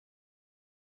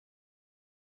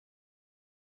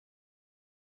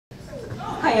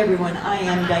Hi everyone, I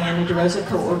am Diana Rosa,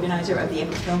 co-organizer of the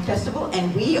Epic Film Festival,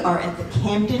 and we are at the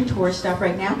Camden tour stop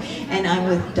right now, and I'm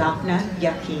with Dafna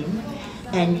Yachin,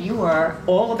 and you are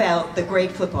all about the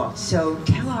great flip-off, so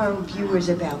tell our viewers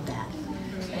about that.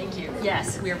 Thank you.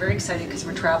 Yes, we are very excited because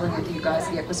we're traveling with you guys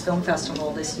at the Equus Film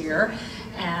Festival this year,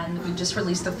 and we just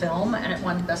released the film and it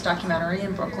won Best Documentary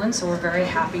in Brooklyn, so we're very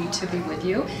happy to be with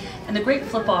you. And the Great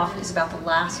Flip-Off is about the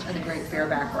last of the great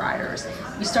bareback riders.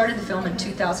 We started the film in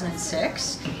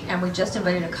 2006, and we just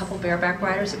invited a couple bareback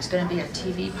riders. It was going to be a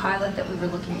TV pilot that we were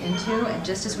looking into, and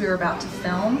just as we were about to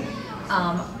film,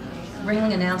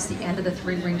 Ringling announced the end of the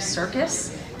three-ring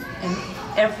circus, and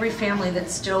every family that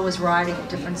still was riding at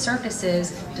different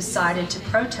circuses decided to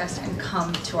protest and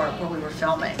come to where we were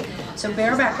filming. So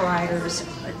bareback riders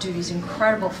do these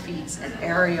incredible feats and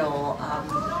aerial,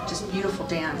 just beautiful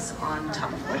dance on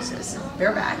top of horses,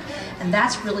 bareback. And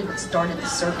that's really what started the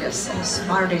circus. And this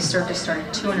modern-day circus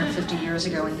started 250 years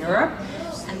ago in Europe,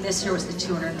 and this year was the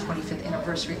 225th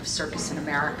anniversary of circus in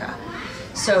America.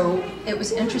 So it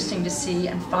was interesting to see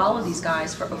and follow these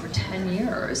guys for over 10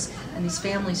 years, and these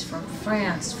families from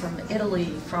France, from Italy,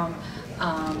 from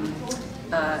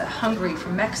Hungary,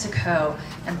 from Mexico,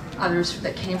 and others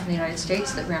that came from the United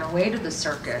States that ran away to the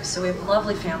circus. So we have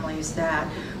lovely families that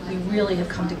we really have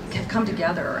come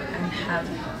together and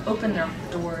have opened their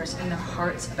doors and their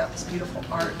hearts about this beautiful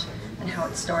art and how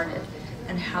it started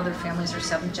and how their families are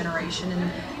seventh generation.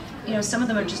 And you know, some of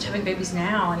them are just having babies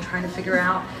now and trying to figure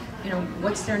out, you know,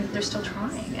 they're still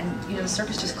trying. And you know, the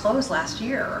circus just closed last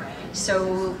year.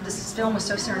 So this film was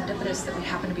so serendipitous that we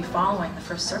happened to be following the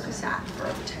first circus act for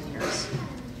over 10 years.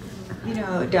 You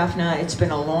know, Dafna, it's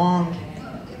been a long,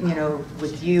 you know,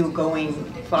 with you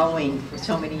following for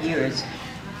so many years.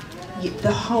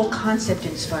 The whole concept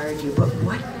inspired you, but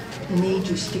what made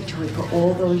you stick to it for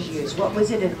all those years? What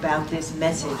was it about this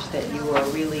message that you are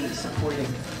really supporting?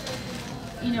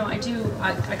 You know, I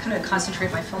kind of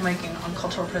concentrate my filmmaking on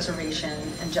cultural preservation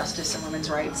and justice and women's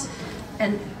rights.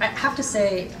 And I have to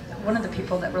say, one of the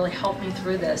people that really helped me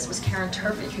through this was Karen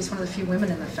Turvey, who's one of the few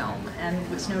women in the film and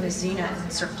was known as Xena in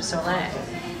Cirque du Soleil.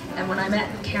 And when I met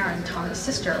Karen, Tommy's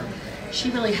sister, she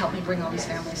really helped me bring all these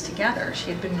families together.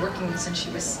 She had been working since she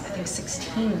was, I think,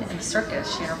 16 in the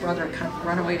circus. She and her brother kind of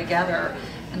run away together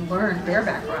and learned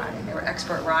bareback riding. They were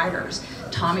expert riders.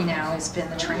 Tommy now has been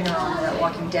the trainer on The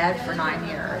Walking Dead for 9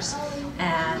 years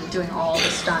and doing all the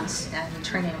stunts and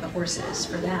training the horses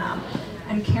for them.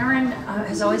 And Karen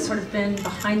has always sort of been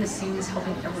behind the scenes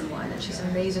helping everyone, and she's an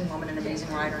amazing woman, an amazing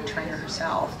rider and trainer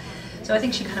herself. So I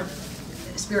think she kind of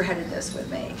spearheaded this with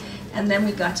me. And then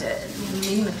we got to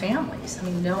meeting the families. I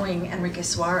mean, knowing Enrique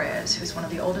Suarez, who's one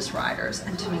of the oldest riders,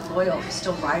 and Timmy Loyal, who's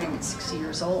still riding at 60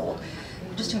 years old.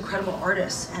 Just incredible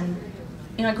artists. And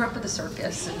you know, I grew up with the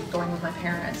circus and going with my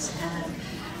parents, and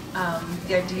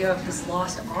the idea of this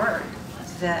lost art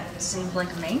that seemed like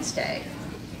a mainstay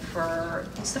for,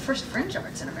 it's the first fringe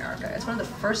arts in America. It's one of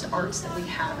the first arts that we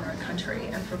have in our country,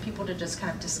 and for people to just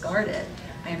kind of discard it,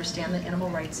 I understand the animal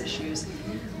rights issues,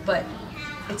 but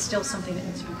it's still something that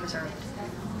needs to be preserved.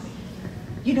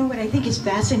 You know what I think is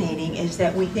fascinating is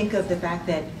that we think of the fact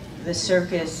that the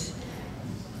circus,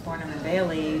 Barnum and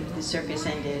Bailey, the circus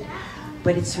ended,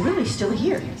 but it's really still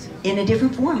here in a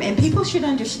different form. And people should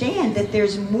understand that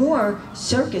there's more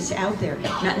circus out there,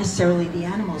 not necessarily the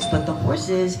animals, but the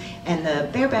horses and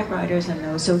the bareback riders and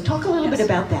those. So talk a little bit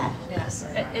about that. Yes,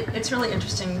 it's really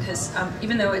interesting because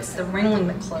even though it's the Ringling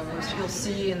that closed, you'll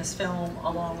see in this film,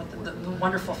 along with the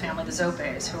wonderful family, the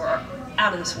Zopes, who are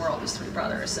out of this world, these three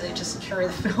brothers. So they just carry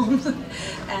the film,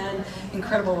 and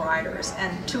incredible riders.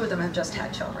 And two of them have just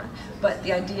had children. But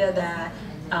the idea that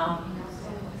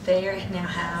they now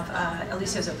have,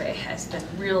 Alicia Zope has been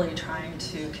really trying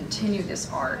to continue this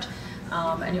art.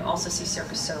 And you also see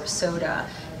Circus Sarasota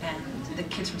and the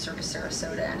kids from Circus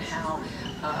Sarasota, and how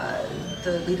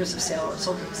the leaders of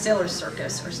Sailor's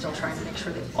Circus are still trying to make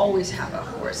sure they always have a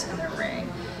horse in their ring.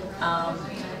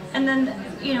 And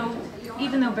then, you know,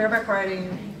 even though bareback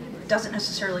riding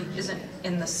isn't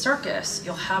in the circus,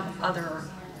 you'll have other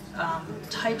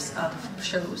types of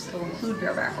shows that will include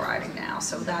bareback riding now,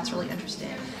 so that's really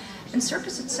interesting. And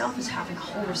circus itself is having a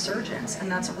whole resurgence,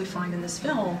 and that's what we find in this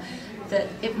film, that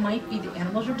it might be the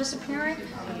animals are disappearing,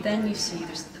 but then you see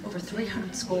there's over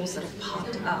 300 schools that have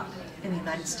popped up in the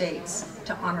United States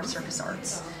to honor circus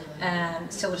arts.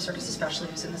 And Sailor Circus especially,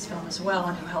 who's in this film as well,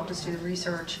 and who helped us do the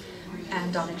research,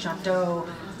 and Dominique Jardot.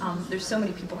 There's so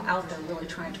many people out there really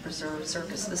trying to preserve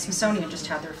circus. The Smithsonian just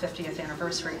had their 50th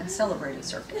anniversary and celebrated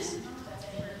circus.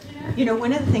 You know,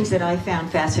 one of the things that I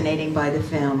found fascinating by the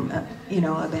film,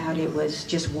 about it was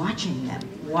just watching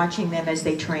them as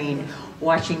they trained,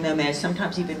 watching them as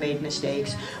sometimes even made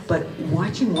mistakes, but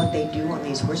watching what they do on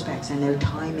these horsebacks and their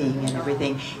timing and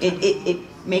everything. It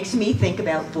makes me think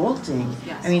about vaulting.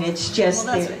 Yes. I mean, it's just,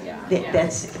 well,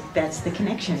 that's the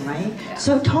connection, right? Yeah.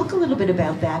 So talk a little bit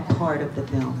about that part of the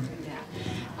film.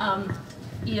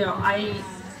 Yeah.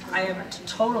 I am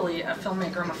totally a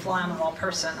filmmaker. I'm a fly-on-the-wall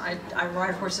person. I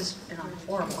ride horses, and I'm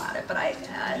horrible at it, but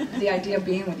the idea of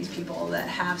being with these people that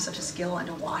have such a skill and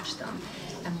to watch them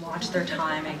and watch their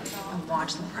timing and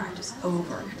watch them practice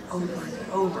over and over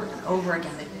and over and over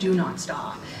again. They do not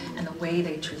stop. And the way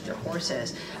they treat their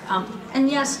horses. And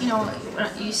yes,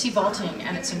 you see vaulting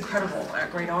and it's incredible,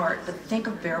 great art, but think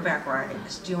of bareback riding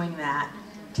as doing that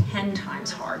 10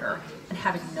 times harder and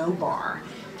having no bar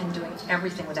and doing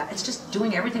everything without, it's just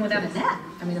doing everything without a net.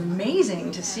 I mean,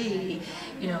 amazing to see,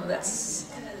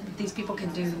 these people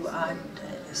can do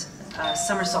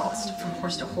somersaults from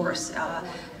horse to horse,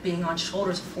 being on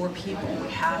shoulders of 4 people.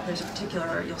 There's a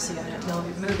particular, you'll see in the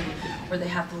movie, where they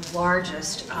have the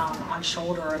largest on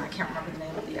shoulder, and I can't remember the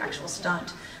name of the actual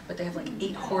stunt, but they have like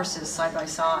 8 horses side by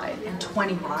side and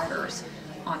 20 riders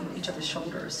on each other's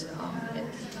shoulders,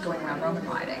 going around Roman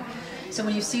riding. So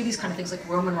when you see these kind of things like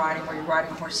Roman riding, where you're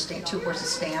riding a horse, 2 horses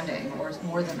standing, or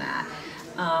more than that,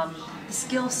 the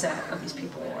skill set of these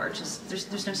people are just,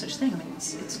 there's no such thing. I mean,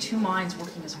 it's 2 minds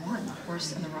working as one, the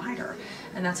horse and the rider.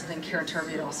 And that's something Karen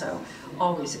Turby had also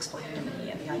always explained to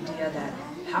me, and the idea that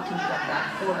how can you get that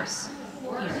horse, you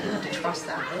have to trust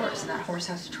that horse, and that horse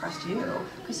has to trust you,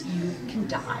 because you can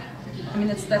die. I mean,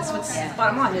 that's what's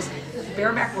bottom line is,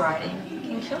 bareback riding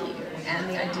can kill you. And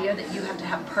the idea that you have to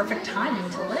have perfect timing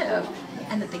to live,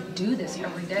 and that they do this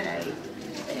every day,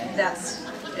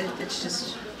 it's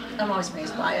just, I'm always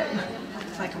amazed by it.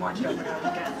 I can watch it over and over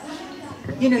again.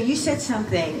 You said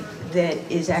something that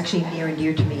is actually near and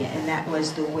dear to me, and that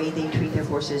was the way they treat their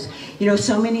horses.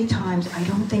 So many times I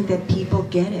don't think that people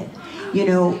get it.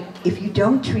 If you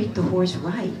don't treat the horse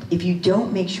right, if you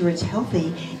don't make sure it's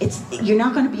healthy, you're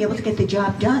not going to be able to get the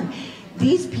job done.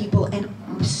 These people, and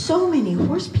so many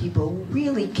horse people,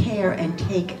 really care and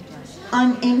take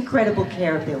incredible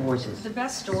care of their horses. The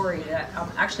best story that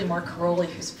actually Mark Caroli,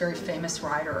 who's a very famous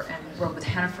rider and rode with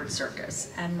Hannaford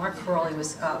Circus, and Mark Caroli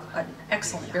was an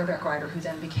excellent bareback rider who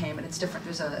then became, and it's different,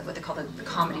 there's what they call the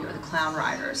comedy or the clown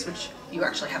riders, which you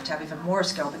actually have to have even more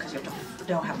skill because you have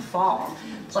to know how to fall,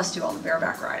 plus do all the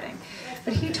bareback riding.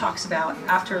 But he talks about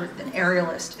after an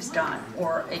aerialist is done,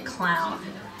 or a clown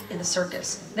in the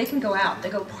circus, they can go out, they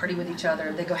go party with each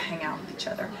other, they go hang out with each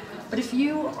other. But if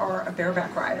you are a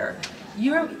bareback rider,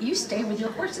 you stay with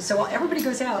your horses. So while everybody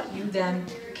goes out, you then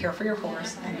care for your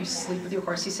horse and you sleep with your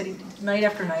horse. He said night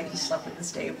after night he slept with the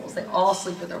stables. They all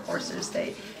sleep with their horses.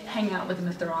 They hang out with them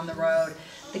if they're on the road.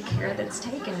 The care that's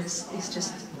taken is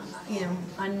just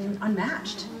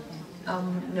unmatched.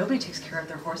 Nobody takes care of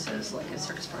their horses like a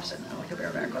circus person or like a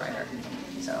bareback rider.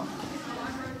 So.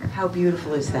 How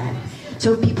beautiful is that?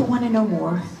 So if people want to know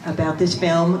more about this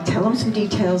film, tell them some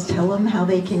details, tell them how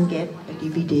they can get a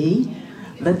DVD,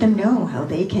 let them know how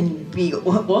they can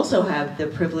also have the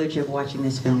privilege of watching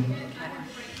this film.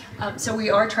 So we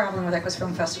are traveling with Equus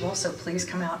Film Festival, so please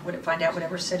come out, find out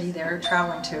whatever city they're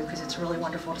traveling to, because it's really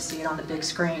wonderful to see it on the big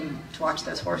screen, to watch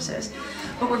those horses.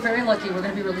 But we're very lucky, we're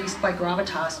going to be released by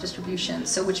Gravitas Distribution,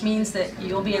 so which means that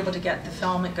you'll be able to get the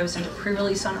film. It goes into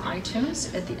pre-release on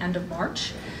iTunes at the end of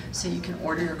March, so you can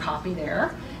order your copy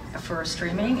there for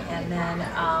streaming, and then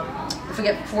if we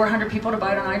get 400 people to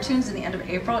buy it on iTunes in the end of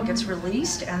April, it gets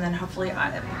released, and then hopefully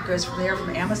it goes from there,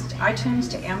 from iTunes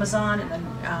to Amazon, and then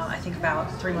I think about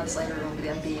 3 months later it'll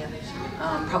then be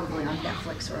probably on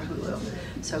Netflix or Hulu.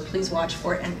 So please watch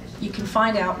for it, and you can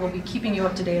find out, we'll be keeping you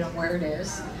up to date on where it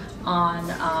is on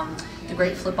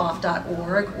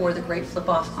thegreatflipoff.org or The Great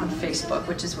Flip-Off on Facebook,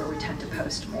 which is where we tend to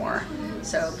post more.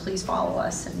 So please follow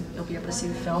us and you'll be able to see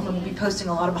the film, and we'll be posting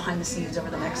a lot of behind the scenes over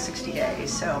the next 60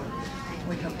 days. So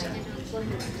we hope to.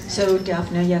 So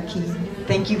Dafna Yachin,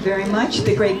 thank you very much.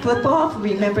 The Great Flip-Off.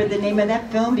 Remember the name of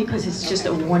that film because it's just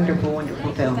a wonderful,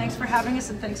 wonderful film. Thanks for having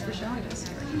us and thanks for showing us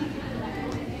here.